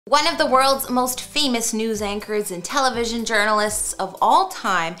One of the world's most famous news anchors and television journalists of all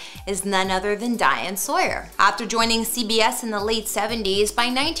time is none other than Diane Sawyer. After joining CBS in the late 70s, by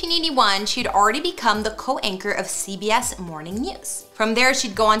 1981, she'd already become the co-anchor of CBS Morning News. From there,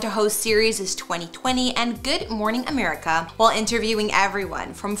 she'd go on to host series as 2020 and Good Morning America while interviewing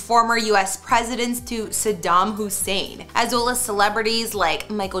everyone from former US presidents to Saddam Hussein, as well as celebrities like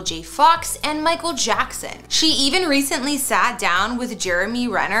Michael J. Fox and Michael Jackson. She even recently sat down with Jeremy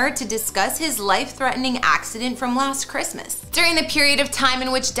Renner to discuss his life-threatening accident from last Christmas. During the period of time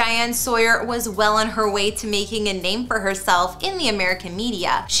in which Diane Sawyer was well on her way to making a name for herself in the American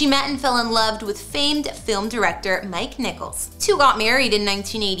media, she met and fell in love with famed film director Mike Nichols. Two got married in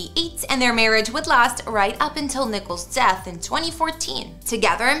 1988, and their marriage would last right up until Nichols' death in 2014.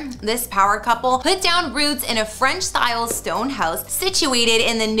 Together, this power couple put down roots in a French-style stone house situated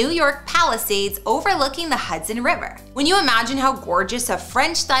in the New York Palisades overlooking the Hudson River. When you imagine how gorgeous a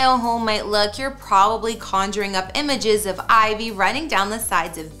French-style home might look, you're probably conjuring up images of ivy running down the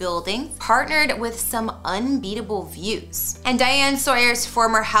sides of buildings, partnered with some unbeatable views. And Diane Sawyer's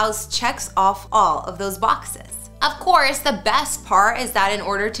former house checks off all of those boxes. Of course, the best part is that in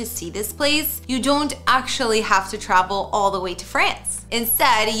order to see this place, you don't actually have to travel all the way to France.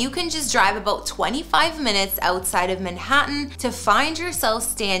 Instead, you can just drive about 25 minutes outside of Manhattan to find yourself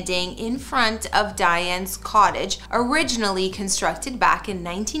standing in front of Diane's cottage, originally constructed back in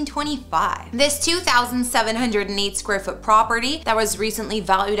 1925. This 2,708 square foot property that was recently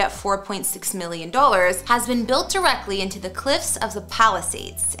valued at $4.6 million has been built directly into the cliffs of the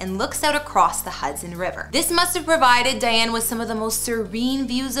Palisades and looks out across the Hudson River. This must have provided Diane with some of the most serene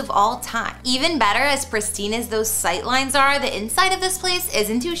views of all time. Even better, as pristine as those sightlines are, the inside of this place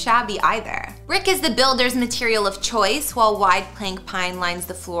isn't too shabby either. Brick is the builder's material of choice, while wide plank pine lines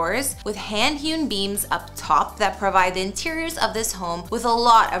the floors, with hand-hewn beams up top that provide the interiors of this home with a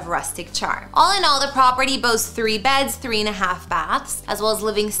lot of rustic charm. All in all, the property boasts 3 beds, 3.5 baths, as well as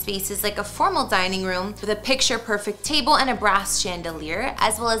living spaces like a formal dining room with a picture-perfect table and a brass chandelier,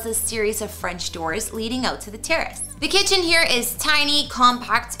 as well as a series of French doors leading out to the terrace. The kitchen here is tiny,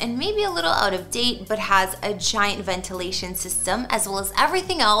 compact, and maybe a little out of date, but has a giant ventilation system as well as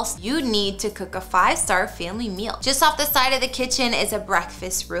everything else you'd need to cook a 5-star family meal. Just off the side of the kitchen is a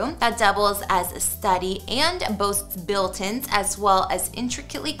breakfast room that doubles as a study and boasts built-ins as well as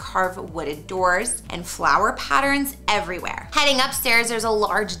intricately carved wooden doors and flower patterns everywhere. Heading upstairs, there's a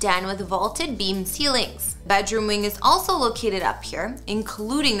large den with vaulted beam ceilings. Bedroom wing is also located up here,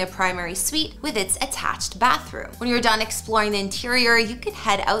 including the primary suite with its attached bathroom. When you're done exploring the interior, you can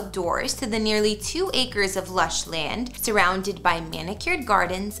head outdoors to the nearly 2 acres of lush land surrounded by manicured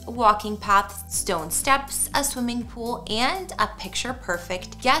gardens, walking paths, stone steps, a swimming pool, and a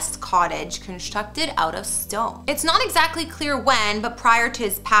picture-perfect guest cottage constructed out of stone. It's not exactly clear when, but prior to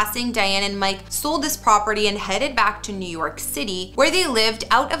his passing, Diane and Mike sold this property and headed back to New York City, where they lived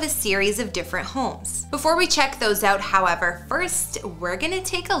out of a series of different homes. Before we check those out, however, first we're gonna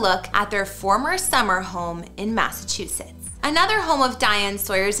take a look at their former summer home in Massachusetts. Another home of Diane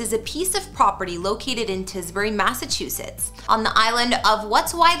Sawyer's is a piece of property located in Tisbury, Massachusetts, on the island of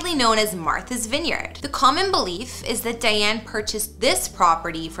what's widely known as Martha's Vineyard. The common belief is that Diane purchased this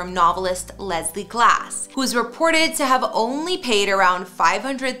property from novelist Leslie Glass, who is reported to have only paid around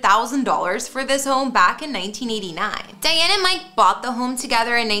 $500,000 for this home back in 1989. Diane and Mike bought the home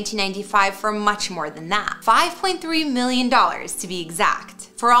together in 1995 for much more than that, $5.3 million to be exact.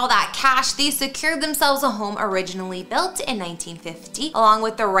 For all that cash, they secured themselves a home originally built in 1950, along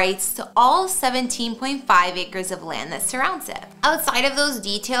with the rights to all 17.5 acres of land that surrounds it. Outside of those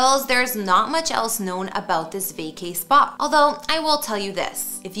details, there's not much else known about this vacay spot. Although, I will tell you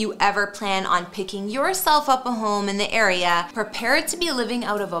this, if you ever plan on picking yourself up a home in the area, prepare to be living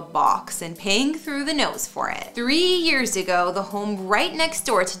out of a box and paying through the nose for it. 3 years ago, the home right next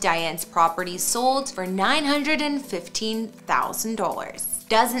door to Diane's property sold for $915,000.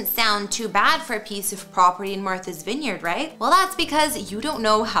 Doesn't sound too bad for a piece of property in Martha's Vineyard, right? Well, that's because you don't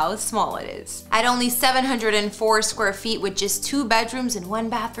know how small it is. At only 704 square feet with just 2 bedrooms and 1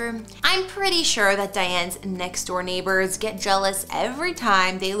 bathroom, I'm pretty sure that Diane's next door neighbors get jealous every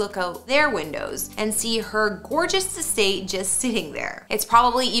time they look out their windows and see her gorgeous estate just sitting there. It's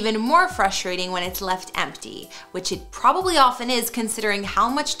probably even more frustrating when it's left empty, which it probably often is considering how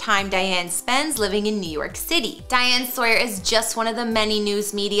much time Diane spends living in New York City. Diane Sawyer is just one of the many news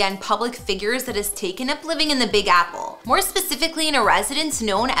news media and public figures that has taken up living in the Big Apple, more specifically in a residence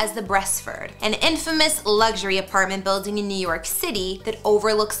known as the Bressford, an infamous luxury apartment building in New York City that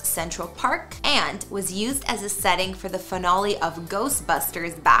overlooks Central Park and was used as a setting for the finale of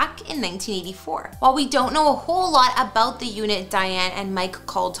Ghostbusters back in 1984. While we don't know a whole lot about the unit Diane and Mike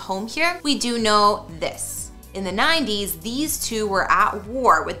called home here, we do know this. In the 90s, these two were at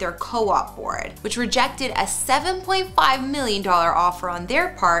war with their co-op board, which rejected a $7.5 million offer on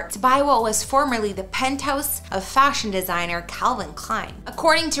their part to buy what was formerly the penthouse of fashion designer Calvin Klein.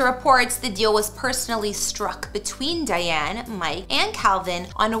 According to reports, the deal was personally struck between Diane, Mike, and Calvin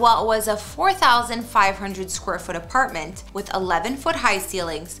on what was a 4,500 square foot apartment with 11-foot high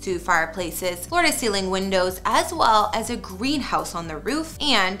ceilings, 2 fireplaces, floor-to-ceiling windows, as well as a greenhouse on the roof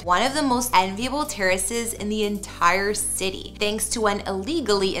and one of the most enviable terraces in the entire city, thanks to an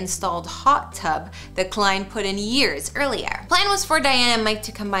illegally installed hot tub that Klein put in years earlier. Plan was for Diane and Mike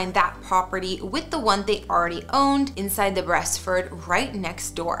to combine that property with the one they already owned inside the Bressford right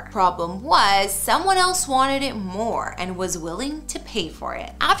next door. Problem was, someone else wanted it more and was willing to pay for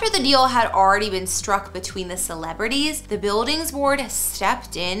it. After the deal had already been struck between the celebrities, the buildings board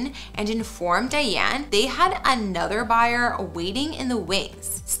stepped in and informed Diane they had another buyer waiting in the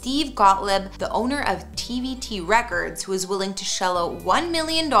wings. Steve Gottlieb, the owner of TVT Records, who was willing to shell out $1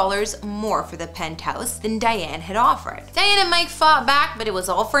 million more for the penthouse than Diane had offered. Diane and Mike fought back, but it was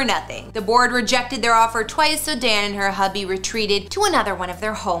all for nothing. The board rejected their offer twice, so Diane and her hubby retreated to another one of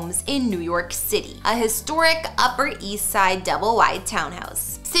their homes in New York City, a historic Upper East Side double-wide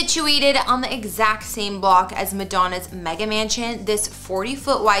townhouse. Situated on the exact same block as Madonna's mega mansion, this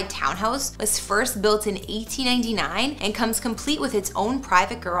 40-foot wide townhouse was first built in 1899 and comes complete with its own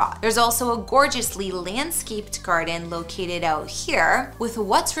private garage. There's also a gorgeously landscaped garden located out here with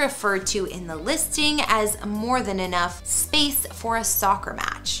what's referred to in the listing as more than enough space for a soccer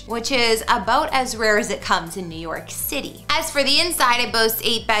match, which is about as rare as it comes in New York City. As for the inside, it boasts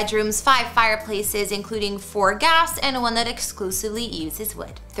 8 bedrooms, 5 fireplaces, including 4 gas and one that exclusively uses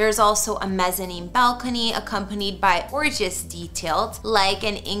wood. There's also a mezzanine balcony accompanied by gorgeous details like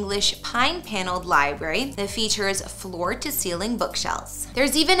an English pine-paneled library that features floor-to-ceiling bookshelves.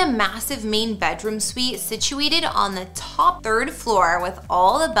 There's even a massive main bedroom suite situated on the top 3rd floor with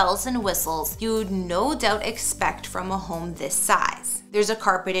all the bells and whistles you'd no doubt expect from a home this size. There's a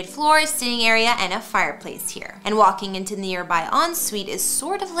carpeted floor, sitting area, and a fireplace here. And walking into the nearby ensuite is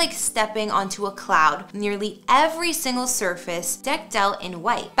sort of like stepping onto a cloud, with nearly every single surface decked out in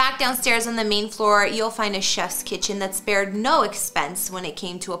white. Back downstairs on the main floor, you'll find a chef's kitchen that spared no expense when it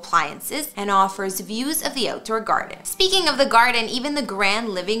came to appliances and offers views of the outdoor garden. Speaking of the garden, even the grand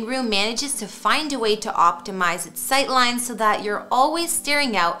living room manages to find a way to optimize its sightlines so that you're always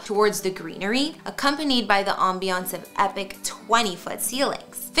staring out towards the greenery, accompanied by the ambiance of epic 20-foot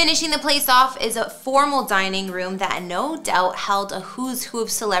ceilings. Finishing the place off is a formal dining room that no doubt held a who's who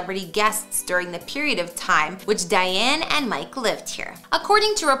of celebrity guests during the period of time which Diane and Mike lived here.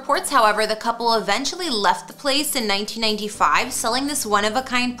 According to reports, however, the couple eventually left the place in 1995, selling this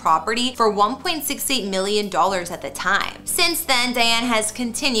one-of-a-kind property for $1.68 million at the time. Since then, Diane has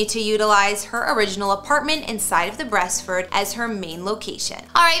continued to utilize her original apartment inside of the Bressford as her main location.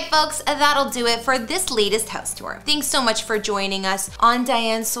 Alright folks, that'll do it for this latest house tour. Thanks so much for joining us on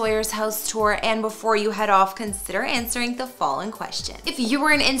Diane Sawyer's house tour, and before you head off, consider answering the following question. If you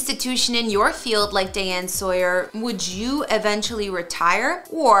were an institution in your field like Diane Sawyer, would you eventually retire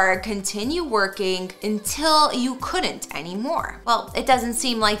or continue working until you couldn't anymore? Well, it doesn't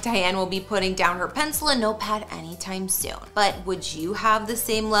seem like Diane will be putting down her pencil and notepad anytime soon. But would you have the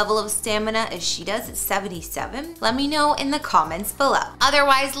same level of stamina as she does at 77? Let me know in the comments below.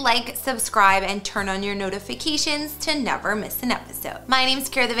 Otherwise, like, subscribe, and turn on your notifications to never miss an episode. My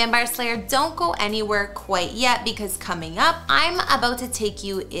name's Kira the Vampire Slayer. Don't go anywhere quite yet, because coming up, I'm about to take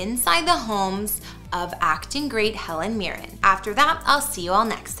you inside the homes of acting great Helen Mirren. After that, I'll see you all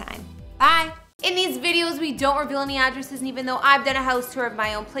next time. Bye! In these videos, we don't reveal any addresses, and even though I've done a house tour of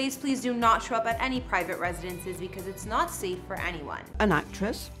my own place, please do not show up at any private residences because it's not safe for anyone. An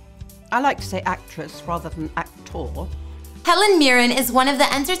actress? I like to say actress rather than actor. Helen Mirren is one of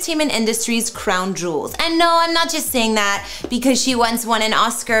the entertainment industry's crown jewels. And no, I'm not just saying that because she once won an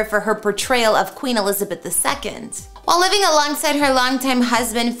Oscar for her portrayal of Queen Elizabeth II. While living alongside her longtime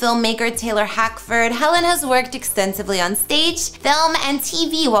husband, filmmaker Taylor Hackford, Helen has worked extensively on stage, film, and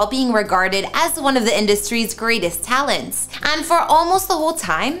TV while being regarded as one of the industry's greatest talents. And for almost the whole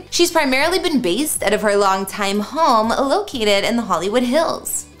time, she's primarily been based out of her longtime home located in the Hollywood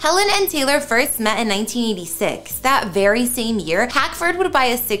Hills. Helen and Taylor first met in 1986. That very same year, Hackford would buy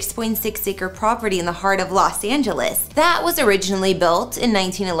a 6.6-acre property in the heart of Los Angeles. That was originally built in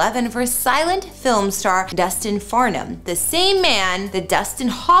 1911 for silent film star Dustin Farnham, the same man that Dustin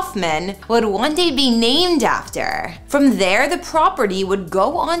Hoffman would one day be named after. From there, the property would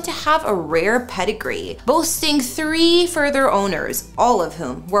go on to have a rare pedigree, boasting 3 further owners, all of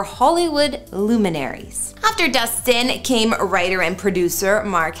whom were Hollywood luminaries. After Dustin came writer and producer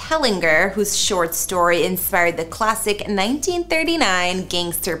Mark Hellinger, whose short story inspired the classic 1939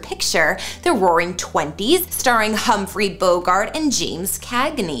 gangster picture The Roaring Twenties, starring Humphrey Bogart and James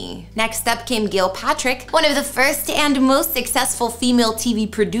Cagney. Next up came Gail Patrick, one of the first and most successful female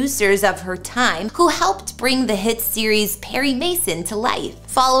TV producers of her time, who helped bring the hit series Perry Mason to life.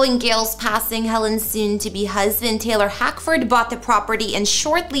 Following Gail's passing, Helen's soon-to-be husband Taylor Hackford bought the property, and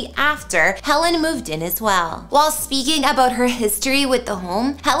shortly after, Helen moved in as well. While speaking about her history with the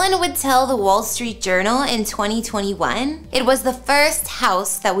home, Helen would tell the Wall Street Journal in 2021, "It was the first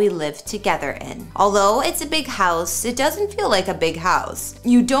house that we lived together in. Although it's a big house, it doesn't feel like a big house.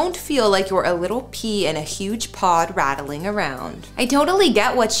 You don't feel like you're a little pea in a huge pod rattling around." I totally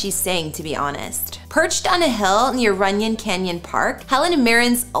get what she's saying, to be honest. Perched on a hill near Runyon Canyon Park, Helen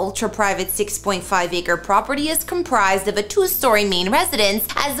Mirren's ultra-private 6.5-acre property is comprised of a 2-story main residence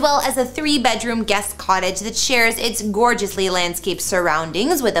as well as a 3-bedroom guest cottage that shares its gorgeously landscaped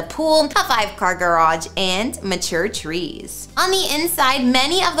surroundings with a pool, a 5-car garage, and mature trees. On the inside,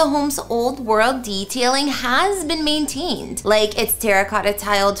 many of the home's old-world detailing has been maintained, like its terracotta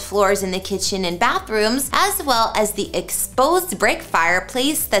tiled floors in the kitchen and bathrooms, as well as the exposed brick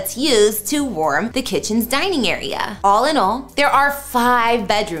fireplace that's used to warm the kitchen's dining area. All in all, there are 5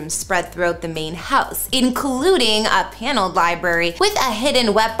 bedrooms spread throughout the main house, including a paneled library with a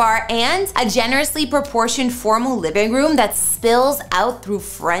hidden wet bar and a generously proportioned formal living room that spills out through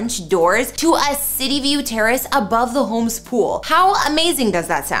French doors to a city view terrace above the home's pool. How amazing does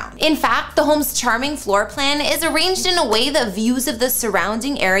that sound? In fact, the home's charming floor plan is arranged in a way that views of the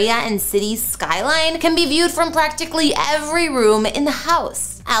surrounding area and city's skyline can be viewed from practically every room in the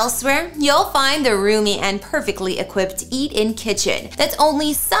house. Elsewhere, you'll find the roomy and perfectly equipped eat-in kitchen that's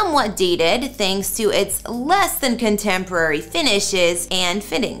only somewhat dated thanks to its less than contemporary finishes and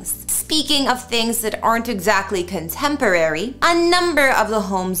fittings. Speaking of things that aren't exactly contemporary, a number of the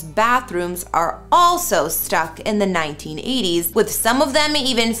home's bathrooms are also stuck in the 1980s, with some of them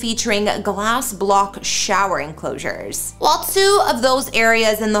even featuring glass block shower enclosures. While 2 of those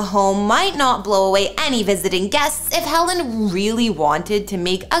areas in the home might not blow away any visiting guests, if Helen really wanted to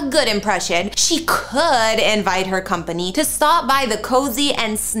make a good impression, she could invite her company to stop by the cozy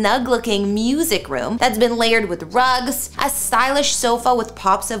and snug-looking music room that's been layered with rugs, a stylish sofa with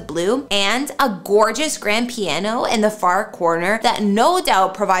pops of blue, and a gorgeous grand piano in the far corner that no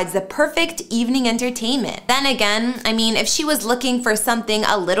doubt provides the perfect evening entertainment. Then again, I mean, if she was looking for something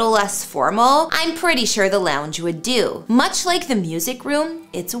a little less formal, I'm pretty sure the lounge would do. Much like the music room,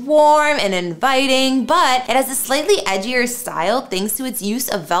 it's warm and inviting, but it has a slightly edgier style thanks to its use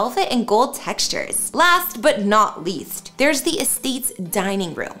of velvet and gold textures. Last but not least, there's the estate's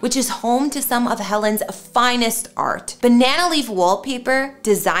dining room, which is home to some of Helen's finest art. Banana leaf wallpaper,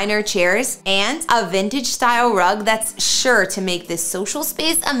 designer chairs, and a vintage-style rug that's sure to make this social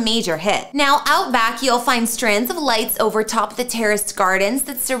space a major hit. Now, out back, you'll find strands of lights over top the terraced gardens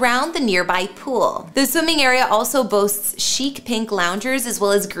that surround the nearby pool. The swimming area also boasts chic pink loungers as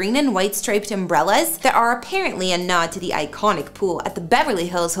well as green and white striped umbrellas that are apparently a nod to the iconic pool at the Beverly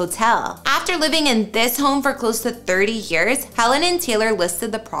Hills Hotel. After living in this home for close to 30 years, Helen and Taylor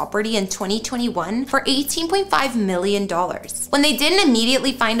listed the property in 2021 for $18.5 million. When they didn't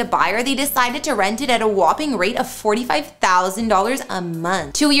immediately find a buyer, they decided to rent it at a whopping rate of $45,000 a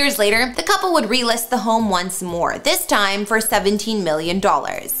month. 2 years later, the couple would relist the home once more, this time for $17 million.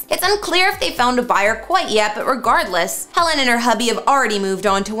 It's unclear if they found a buyer quite yet, but regardless, Helen and her hubby have already moved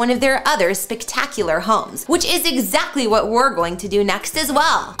on to one of their other spectacular homes, which is exactly what we're going to do next as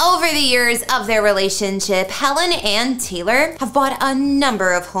well. Over the years of their relationship, Helen and Taylor have bought a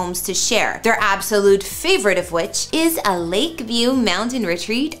number of homes to share, their absolute favorite of which is a Lakeview mountain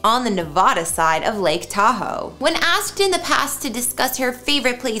retreat on the Nevada side of Lake Tahoe. When asked in the past to discuss her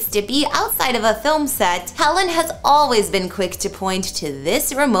favorite place to be outside of a film set, Helen has always been quick to point to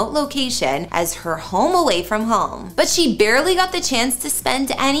this remote location as her home away from home. But she barely got the chance to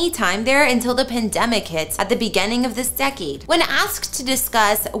spend any time there until the pandemic hit at the beginning of this decade. When asked to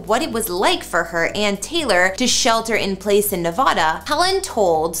discuss what it was alike for her and Taylor to shelter in place in Nevada, Helen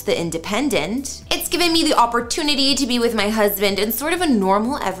told The Independent, "It's given me the opportunity to be with my husband in sort of a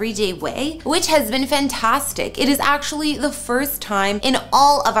normal everyday way, which has been fantastic. It is actually the first time in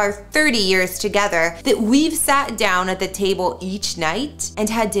all of our 30 years together that we've sat down at the table each night and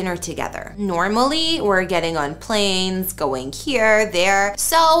had dinner together. Normally, we're getting on planes, going here, there,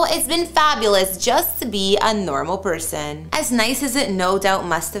 so it's been fabulous just to be a normal person." As nice as it no doubt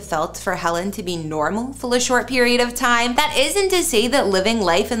must have felt for Helen to be normal for a short period of time, that isn't to say that living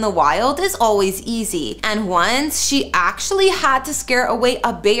life in the wild is always easy. And once she actually had to scare away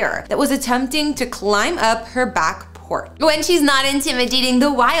a bear that was attempting to climb up her back. When she's not intimidating the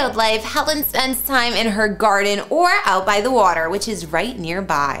wildlife, Helen spends time in her garden or out by the water, which is right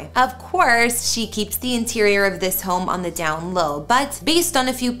nearby. Of course, she keeps the interior of this home on the down low, but based on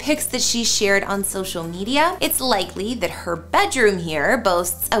a few pics that she shared on social media, it's likely that her bedroom here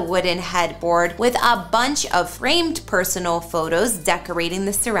boasts a wooden headboard with a bunch of framed personal photos decorating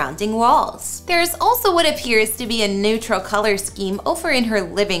the surrounding walls. There's also what appears to be a neutral color scheme over in her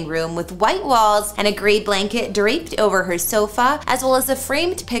living room with white walls and a gray blanket draped over her sofa, as well as a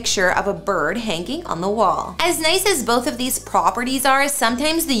framed picture of a bird hanging on the wall. As nice as both of these properties are,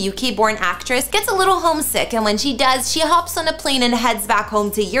 sometimes the UK-born actress gets a little homesick, and when she does, she hops on a plane and heads back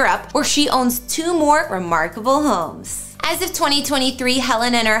home to Europe, where she owns 2 more remarkable homes. As of 2023,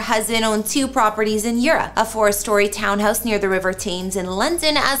 Helen and her husband own 2 properties in Europe, a 4-story townhouse near the River Thames in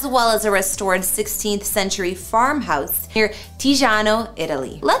London, as well as a restored 16th century farmhouse near Tigiano,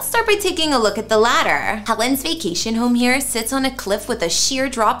 Italy. Let's start by taking a look at the latter. Helen's vacation home here sits on a cliff with a sheer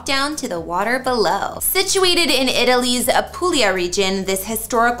drop down to the water below. Situated in Italy's Apulia region, this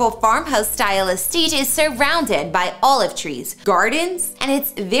historical farmhouse-style estate is surrounded by olive trees, gardens, and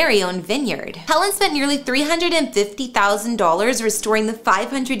its very own vineyard. Helen spent nearly $350,000 restoring the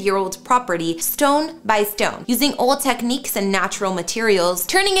 500-year-old property stone by stone, using old techniques and natural materials,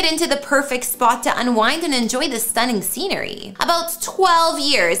 turning it into the perfect spot to unwind and enjoy the stunning scenery. About 12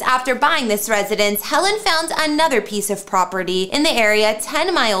 years after buying this residence, Helen found another piece of property in the area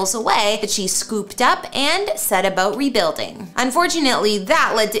 10 miles away that she scooped up and set about rebuilding. Unfortunately,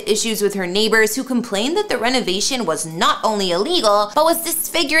 that led to issues with her neighbors, who complained that the renovation was not only illegal, but was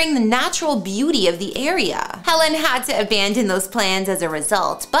disfiguring the natural beauty of the area. Helen had to abandon those plans as a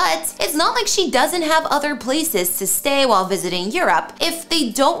result, but it's not like she doesn't have other places to stay while visiting Europe if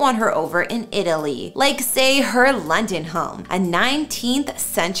they don't want her over in Italy, like say her London home, a 19th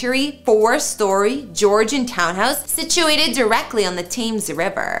century 4-story Georgian townhouse situated directly on the Thames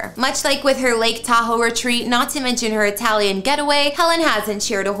River. Much like with her Lake Tahoe retreat, not to mention her Italian getaway, Helen hasn't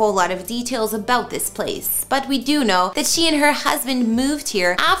shared a whole lot of details about this place, but we do know that she and her husband moved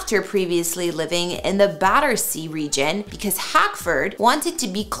here after previously living in the Battersea region because Hackford wanted to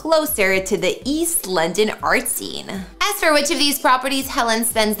be closer to the East London art scene. As for which of these properties Helen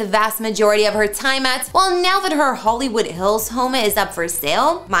spends the vast majority of her time at, well, now that her Hollywood Hills home is up for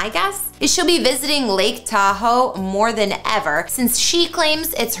sale, my guess is she'll be visiting Lake Tahoe more than ever, since she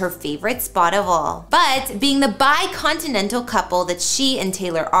claims it's her favorite spot of all. But being the bi-continental couple that she and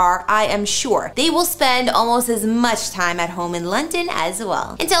Taylor are, I am sure they will spend almost as much time at home in London as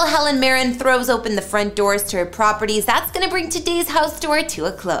well. Until Helen Mirren throws open the front doors to her properties, that's gonna bring today's house tour to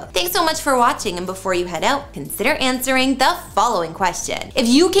a close. Thanks so much for watching, and before you head out, consider answering the following question. If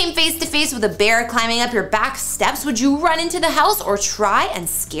you came face to face with a bear climbing up your back steps, would you run into the house or try and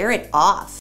scare it off?